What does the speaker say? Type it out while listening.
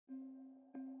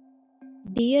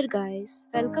Dear guys,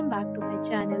 welcome back to my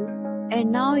channel,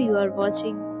 and now you are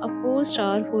watching a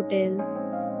 4-star hotel.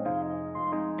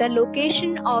 The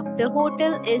location of the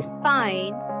hotel is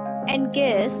fine and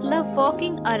guests love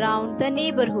walking around the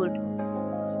neighborhood.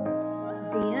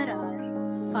 There are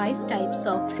 5 types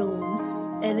of rooms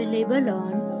available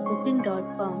on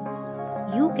booking.com.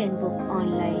 You can book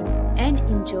online and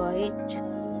enjoy it.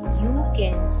 You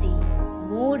can see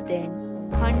more than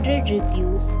 100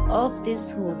 reviews of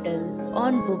this hotel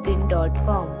on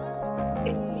booking.com.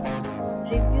 Its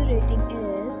review rating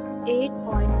is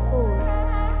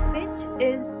 8.4, which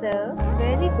is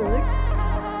very good.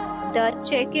 The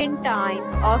check-in time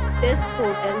of this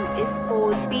hotel is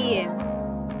 4 p.m.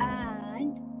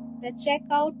 and the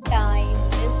checkout time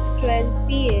is 12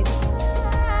 p.m.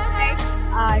 Pets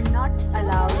are not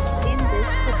allowed in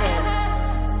this hotel.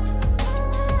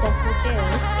 The hotel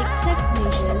accepts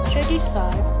major credit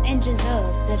cards and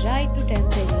reserves the right to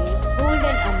temporarily hold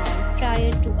an amount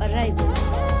prior to arrival.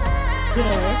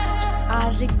 Guests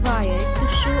are required to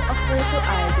show a photo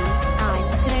ID and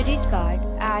credit card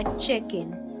at check-in.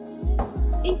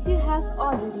 If you have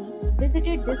already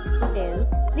visited this hotel,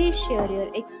 please share your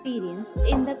experience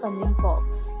in the comment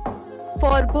box.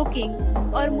 For booking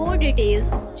or more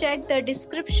details, check the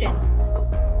description.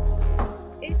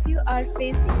 If you are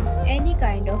facing any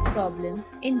kind of problem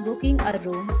in booking a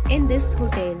room in this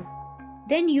hotel,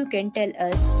 then you can tell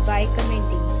us by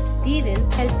commenting. We will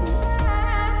help you.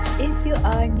 If you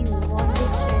are new on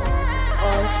this channel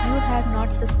or you have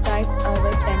not subscribed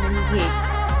our channel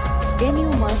yet, then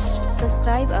you must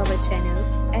subscribe our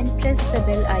channel and press the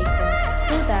bell icon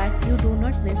so that you do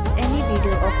not miss any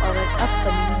video of our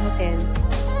upcoming hotel.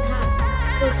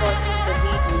 Thanks for watching the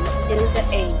video till the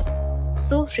end.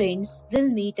 So friends, we'll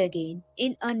meet again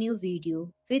in a new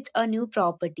video with a new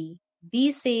property.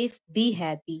 Be safe, be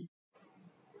happy.